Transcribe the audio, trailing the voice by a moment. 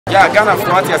Yeah, Ghana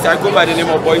from what I go by the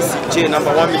name of Boy CJ,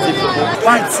 number 1 music promo.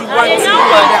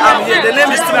 I'm here. The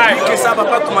name is Likee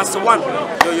Sabapa Kumasi 1.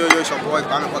 Yo, it's your boy.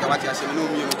 I'm about to say, no,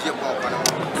 me, I'm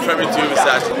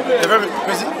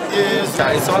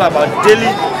It's all about daily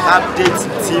update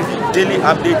TV. Daily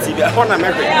update TV. I want to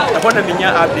make it. I want to be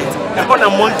update. I want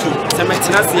to monthly.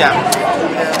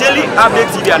 Daily update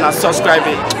TV and subscribe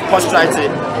it, post write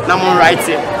it, number write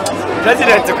it.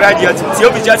 President to graduate. See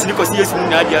you just because you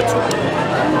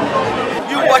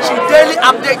watching Daily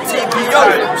Update TV. Yo,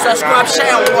 subscribe,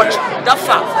 share, and watch. That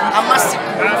fact, I must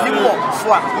you more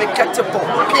for make it a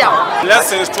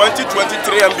lessons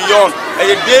 2023 and beyond.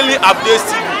 A Daily Update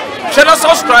TV. Channel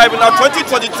subscribe now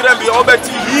 2023 and beyond.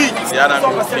 TV. Yeah,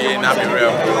 I'm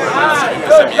real.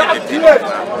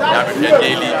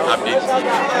 Daily Update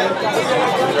TV.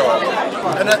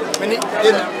 and many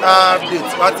daily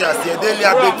updates. What you say? Daily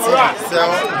update TV. So,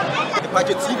 the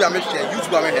TV I'm share,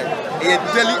 YouTube I'm here. A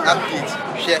daily update.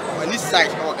 Share on this site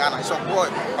of Ghana. So, boy,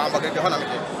 I'm going to get on.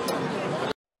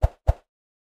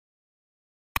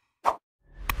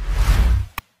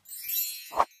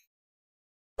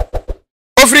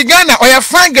 Ghana or your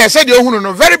fine girl said you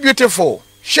no very beautiful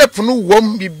shape no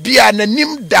wom bibia na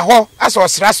nim da ho as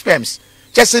was raspams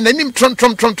just na nim trom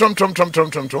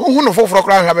hu no foforo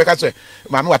kra hwa be ka so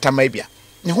ma me watama bia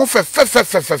ne ho fe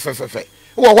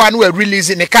wo ho anu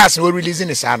release ne cars no release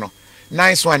ne sa no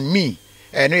nice one me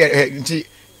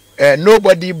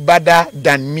nobody better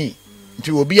than me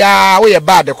nti obi a wo ye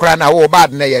bad kra na wo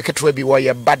bad na ye ketwa bi wo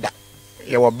ye bada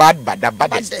ye wo bad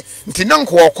nti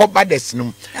nanko okọ baddest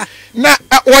num na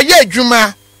oye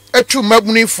adwuma atu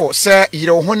mabuni for say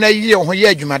yire ho na yire ho ye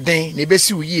adwuma den na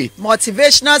ebesi uye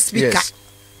motivational speaker. Yes.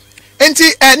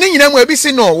 Enti ne nyina mu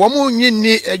ebisi no wo mu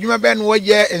nyinni adwuma be no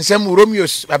ye ensam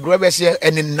Romeos abro bese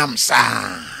eninam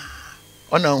sa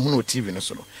ona hu no TV no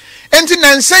so no enti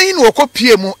na nsan no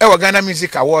okopie mu e Ghana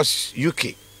Music Awards UK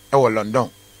e wo London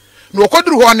no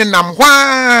okoduru ho ne nam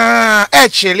hwa e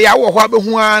chele a wo ho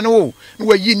abehu an no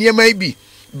wayi niema bi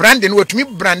brand no watumi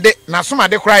brande na soma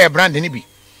de kra ya brand ni bi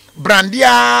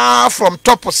brandia from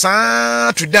top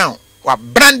to down wa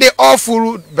brande all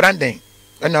full branding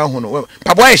and now no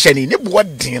pabo e shani ne bo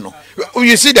din no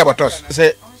you see the bottles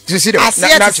say you see the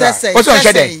what's on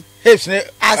shade hips ne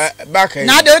back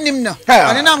na do nim no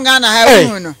oni nam Ghana ha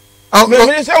hu no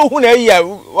me say hu na yi a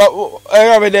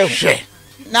be de hwe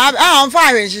na am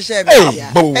fa we hye be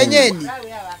ya enye ni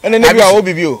ene ne bi a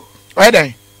obi bi o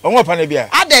dan onwo pa na bia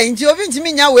adan nti obi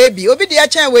ntimi nya we bi obi de ya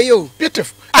chen we yo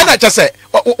beautiful ana cha say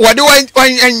what do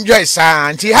I enjoy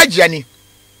sa nti Hajia ni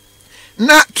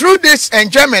na through this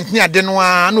enjoyment ni ade no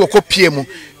a na okopie mu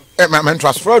man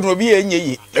trust fraud no bi enye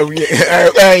yi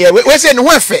we say no ho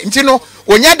efe nti no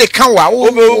onya de kan wa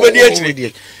wo be de akire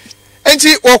de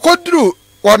nti okoduru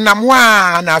wonam ho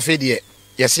a na afi de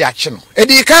yesi achi no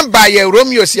edi kan ba ye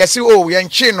Romeos yesi o ye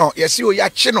nchi no yesi o ya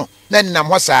chi no na nnam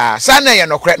ho sa na ye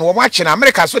no kra no wo achi na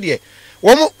America so de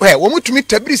wo mu tumi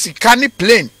tabiri sika ni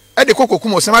plane e de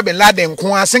kokokum Osama bin Laden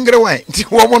ko asengre wan nti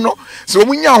wo no so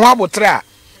wo nya ho abotre a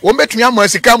wo betumi ama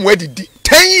sika mo adidi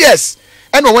 10 years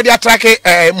e no wo de atrake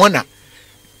mona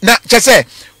na chese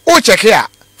o check here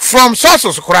from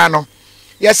sources kra no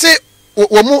yesi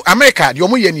wo mu America de wo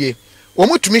mu ye nie wo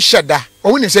mu tumi hyeda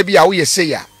wo ni se bia wo ye se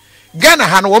ya Ghana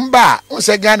ha no womba on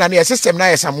say Ghana na system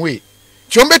na some way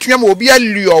chombetunya ma obi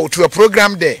alio to a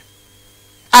program there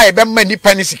ai be ma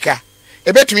nipa ni sika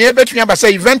ebetunya ba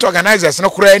say event organizers no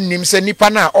kura nim say nipa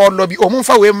na all lobby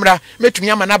omumfa we mra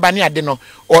metunya ma na ba ne ade no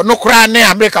o no kura na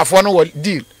America fo no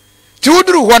deal ti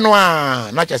uduru ho no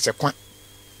a na chese kwa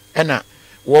ena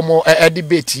wo mo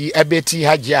debate abeti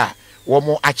Hajia wo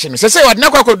mo achi no say wad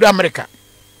na kwa do America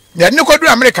ya ni kwa do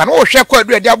America no wo hwe kwa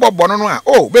do ade abobo no a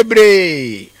o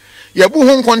bebre yabu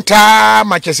hu nkonta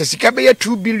machese sika be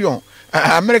 2 billion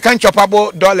American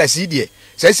choppable dollars idie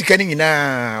say sika ni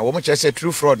nyina wo mo chese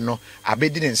true fraud no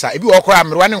abedi ne nsa ebi wo kora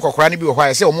amrwa ne nkokora ne bi wo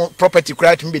hwa say wo mo property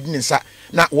credit tumi bedi ne nsa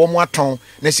na wo mo aton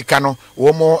na sika no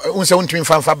wo mo unse untumi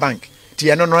fanfa bank ti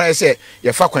ye no no say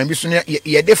ye fa kwan bi so ne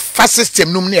ye de fa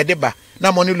system num ne ye de ba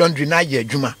na money laundry na ye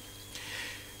adwuma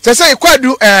say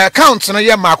kwadu account no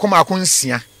ye maako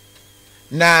nsia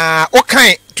na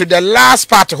okan to the last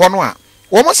part ho no a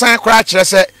wo san kra kire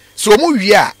se so mu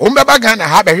wi a wo mbeba Ghana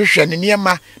ha be hwehwe ne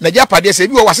niema na japade se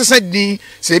bi wo wasesa din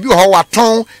se bi ho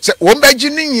waton se wo mbaji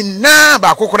ni nyina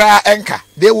ba kokora enka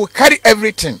they will carry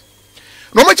everything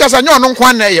no mo chasa nyo no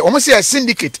nkwa na ye wo mo se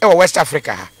syndicate e wo West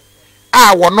Africa ha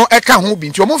a wo no eka ho bi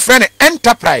nti wo mo frɛ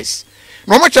enterprise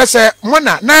no mo chasa mo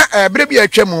na bre bi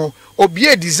atwam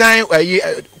obi design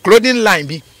clothing line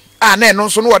bi a na no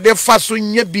so no wo de fa so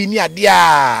nya bi ni ade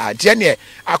a tie ne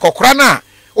akokora na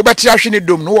obeti ahwe ne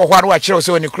dom no wo ho aro akire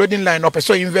so ne clothing line no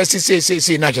person invest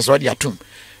say na je so de atum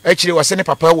actually was ne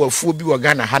papa wa afuo bi wo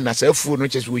Ghana ha na sa afuo no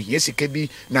che so hie sika bi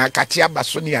na kate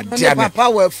abaso ne ade ana papa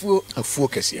wa afuo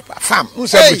kese pa farm who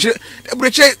say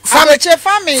bureche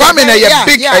farm na ye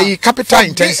big capital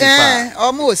intensive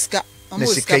almost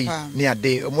ne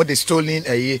ade mo de stolen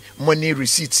money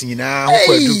receipts nyina ho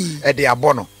kwadu e de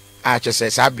abono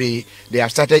achese sabre they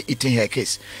have started eating her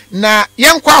case na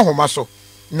yenkwa ahoma so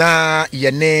na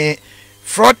yene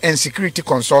fraud and security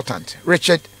consultant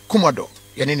Richard Kumado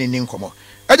yene ni nkomo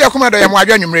aja Kumado ya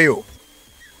mwadwa nwumre yo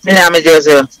me na me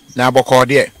jose na boko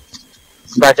de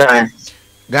bata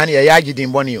gani ya yaji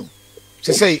dimboni yo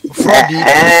say fraud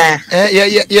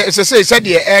say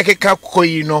de ekeka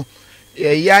koyi no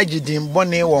yaji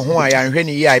dimboni wo ho aya nhwe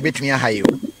ni ya betumi ahayo.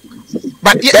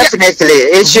 But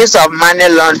definitely, issues of money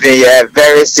laundering are a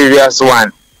very serious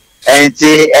one. And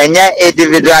any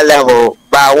individual level,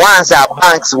 but once our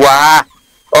banks were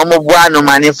no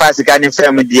money fast can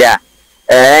media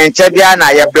and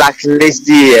Chabiana ya blacklist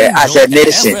as a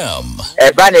nation.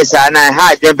 A banis and I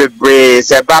had them be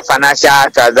about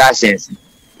financial transactions.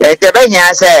 And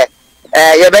Tabania say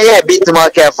you better be a bit more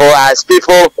careful as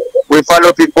people we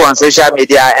follow people on social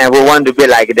media and we want to be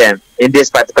like them in this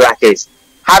particular case.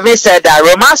 Having said that,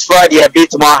 romance fraud is a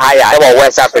bit more higher in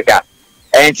West Africa.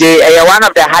 And one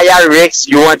of the higher risks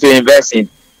you want to invest in.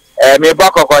 Me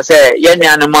bako say yeni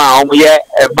anuma omuye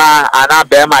ba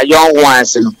anabema young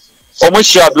ones. Omu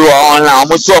shop you online,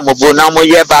 omu tu omu bu na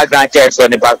omuye background checks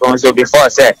on the background. So before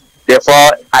say they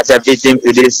fall as a victim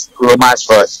to this romance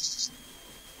fraud.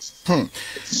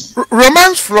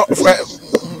 Romance fraud.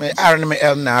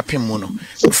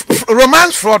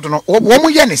 Romance fraud no wo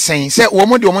ye ne sen say wo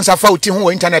mo de wo nsa fa uti ho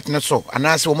internet ne so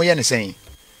anase wo mo ye ne sen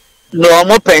no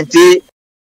mo penti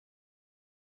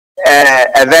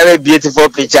a very beautiful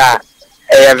picture,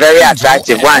 a very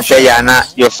attractive one say yana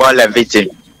you fall a victim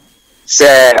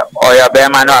say or your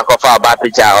bema no akofa ba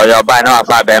picture or your ba no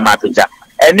afa bema picture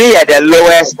and the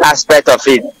lowest aspect of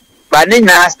it but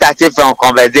now starting from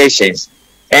conversations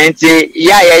and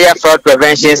fraud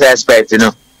prevention aspect, you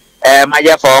know. My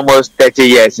for almost 30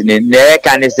 years in the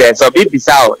can say so be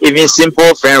bizarre, even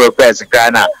simple friend request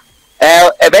Ghana. A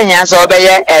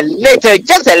little,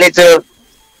 just a little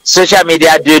social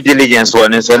media due diligence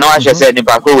one. So now I should say in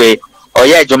way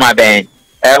or Juma Ben.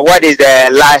 What is the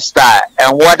lifestyle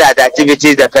and what are the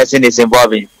activities the person is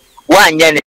involved in? One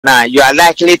now you are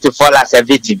likely to fall as a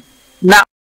victim. Now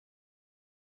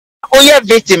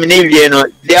victim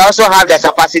they also have the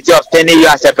capacity of turning you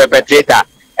as a perpetrator.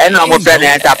 And no more friend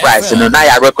enterprise, you know, now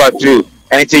you record through.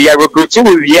 And to your recruit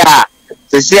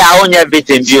to see how on your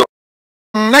victim view.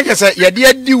 Like I said, you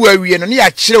did do where we and you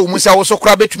are chill, Musa also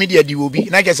crab it media will be.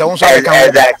 Like I said,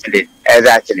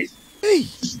 exactly. Hey,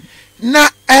 now,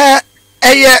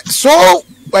 so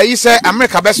where you say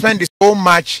America best spend so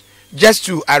much just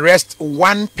to arrest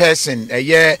one person a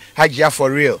year, Hajia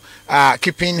For Real,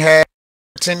 keeping her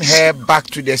back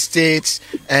to the States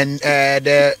and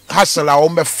the hustle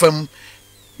our firm.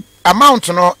 Amount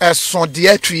no so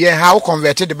dear to ye how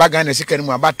converted the bag and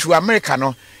the but to America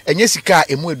no and yesika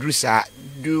emu edru sa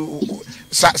do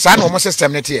sa no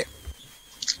system net here.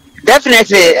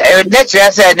 Definitely next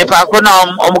year say nipa ko na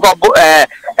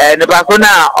nipa ko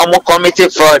na committee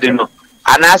fraud no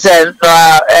and I said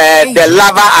the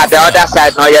lover at the other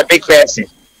side no your big person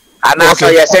and also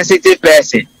your sensitive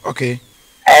person. Okay.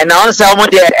 And also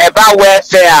about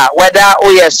welfare whether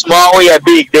we are small or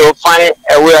big they will find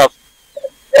a way of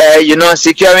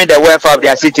securing the welfare of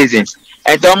their citizens.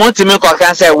 And to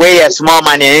can say way a small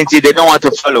money and they don't want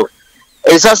to follow.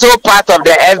 It's also part of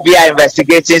the FBI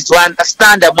investigations to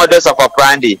understand the modus of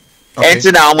operandi. Okay.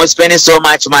 And now almost spending so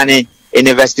much money in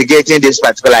investigating this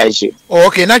particular issue. Oh,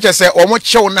 okay, not just say almost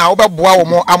show now about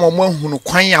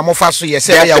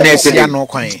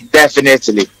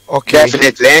definitely. Okay.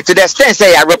 Definitely. And to the extent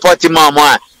say I report him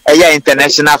more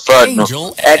international fraud. No.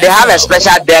 They have a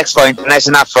special desk for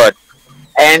international fraud.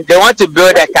 And they want to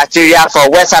build a criteria for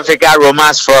West Africa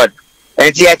romance fraud.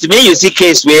 And yet, to me, you see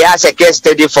case we as a case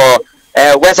study for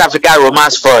West Africa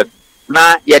romance fraud.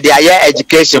 Now, yeah, they are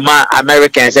education,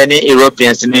 Americans and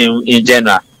Europeans in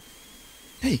general.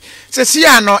 Hey, so see,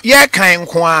 I know, yeah, kind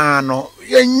kwano,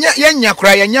 yeah,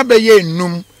 cry, and yabe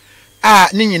num.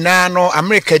 Nina no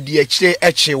America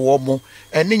DHA womo,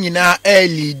 and Nina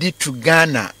early di to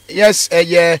Ghana. Yes,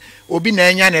 obi na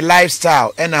enya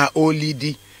lifestyle, and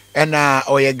lady. And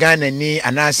or Ghana ni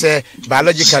and I say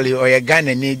biologically or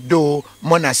Ghana ni do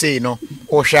mona say no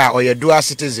or sha or dual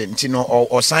citizen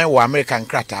or sign or American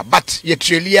crater but ye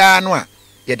trillia no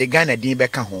ye the Ghana din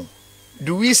beka home.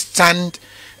 Do we stand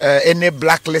any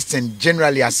blacklisting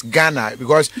generally as Ghana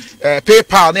because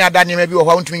PayPal near that maybe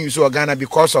want to use Ghana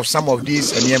because of some of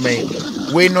these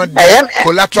we not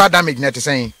collateral damage net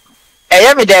saying.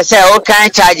 They say all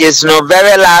kind charges no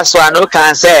very last one who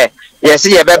can say yes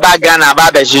you be back Ghana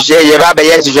baba you baba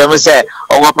yes you say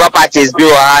on properties be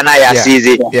or na ya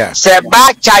easy say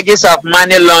back charges of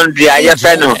money laundry I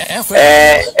no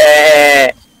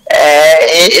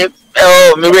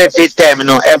oh me repeat term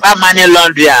no about money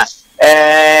laundry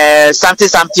something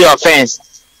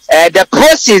offense the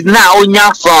proceeds now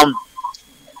unya from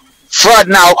fraud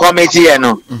now committee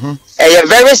no a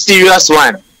very serious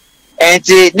one and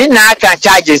ni na can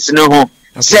charges no ho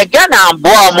se Ghana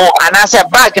mbo mo anase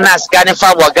back na scan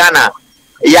fa Ghana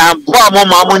ya mbo mo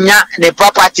mamunya the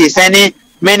properties any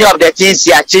many of the things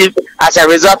he achieved as a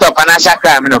result of financial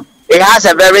crime no it has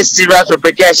a very serious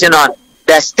repercussion on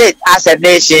the state as a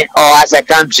nation or as a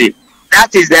country.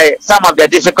 That is some of the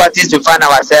difficulties we find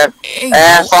ourselves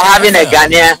for having a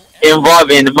Ghanaian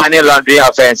involved in money laundering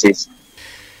offenses.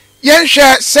 Yes,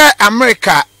 sir,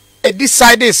 America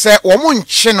decided say woman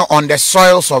on the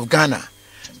soils of Ghana,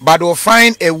 but will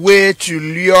find a way to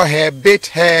lure her, bait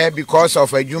her because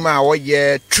of a Juma or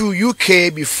year through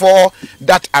UK before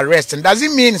that arrest. And does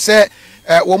it mean say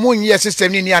woman year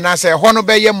system in and say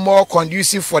honour more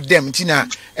conducive for them? Tina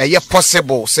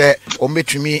possible say or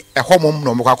to me a home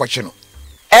no more question.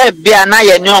 Biana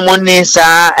ye no money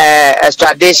sa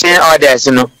extradition orders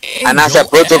no and as a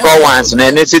protocol ones no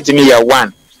need to me ye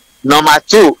one. Number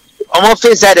two, almost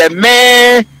said the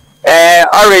main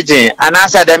origin and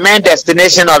answer the main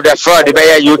destination of the fraud be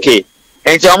UK.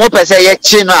 And almost say ye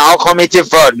chino or committee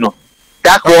fraud no.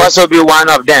 That could also be one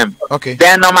of them. Okay.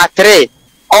 Then number three,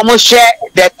 almost share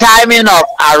the timing of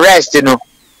arrest,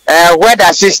 where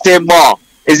does she stay more?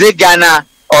 Is it Ghana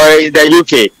or in the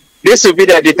UK? This will be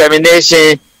the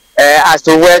determination as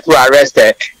to where to arrest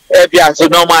her. If you have to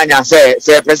know man say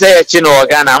Chino or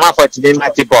Ghana, I'm for today my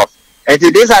tip off. And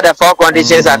these are the four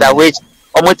conditions under which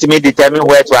almost to me determine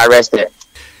where to arrest her.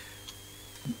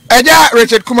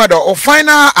 Richard Kumado, or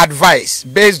final advice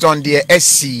based on the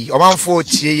SC or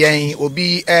 140 will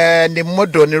be the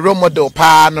model, the role model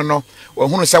pa no or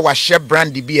who say was share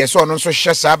brand be so no so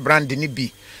share brand ni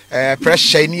be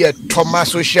pressure near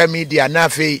Thomas social media na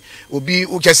fe obi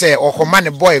uche say or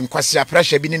command boy nkwasi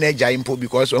pressure bi ni na agya impo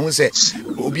because who say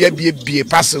obi be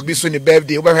pass obi so ni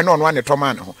birthday obi no one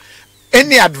Thomas no.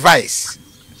 Any advice?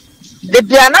 The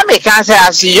dynamic answer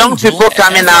as young people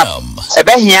coming up,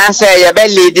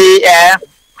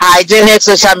 hygienic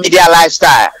social media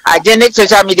lifestyle. Hygienic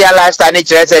social media lifestyle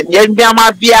nature said,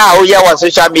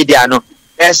 social media no.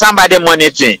 And somebody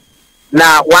monitoring.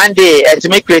 Now one day to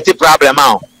make creative problem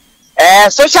out.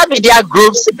 Social media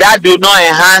groups that do not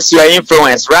enhance your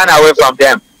influence, run away from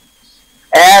them.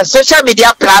 Social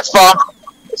media platforms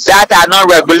that are not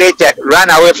regulated, run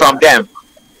away from them.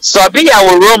 So be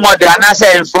our role model and I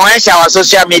say influential on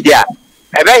social media.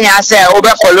 Even here say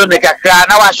over follow the kakra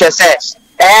na wa say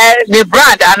the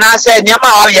brand and I say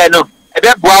nyama oye no ebe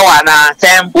buawa na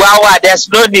say buawa there's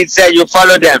no need say you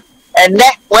follow them. And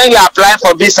then when you apply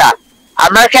for visa,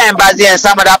 American embassy and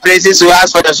some other places who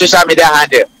ask for the social media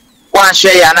handle. One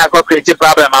share you na creative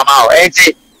problem mama.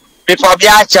 Before be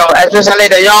especially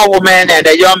the young women and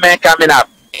the young men coming up.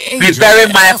 Be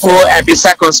very mindful and be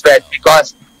circumspect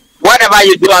because whatever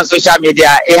you do on social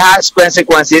media, it has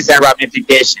consequences and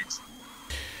ramifications.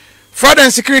 Fraud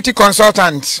and security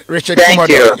consultant Richard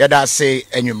Kumado, yada say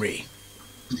enyumre.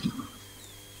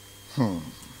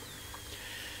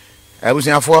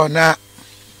 Abusiafo na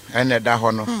ene da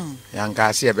ho no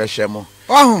yanka se e be hwe mo.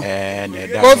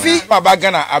 Kofi baba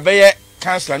Ghana abeye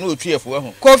councillor na otuefo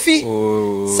ho. Kofi.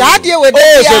 Saade we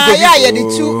ya ye de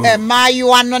tu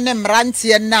mayu ano ne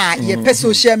mrantie na ye pe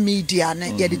social media na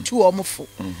ye de tu omfo.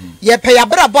 Ye pe ya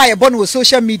bra boy bo no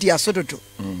social media so dodo.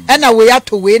 Na we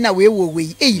ato we na we wo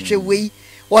we ehwe we.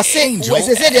 Wo say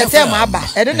the term aba.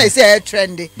 E do na say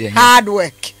trend hard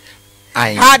work.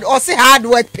 Hard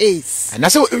work pays. And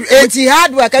that's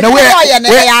hard work.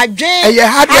 Hard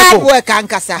work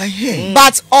ankasa.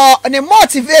 But the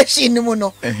motivation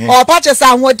or purchase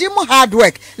hard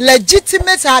work,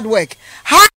 legitimate hard work.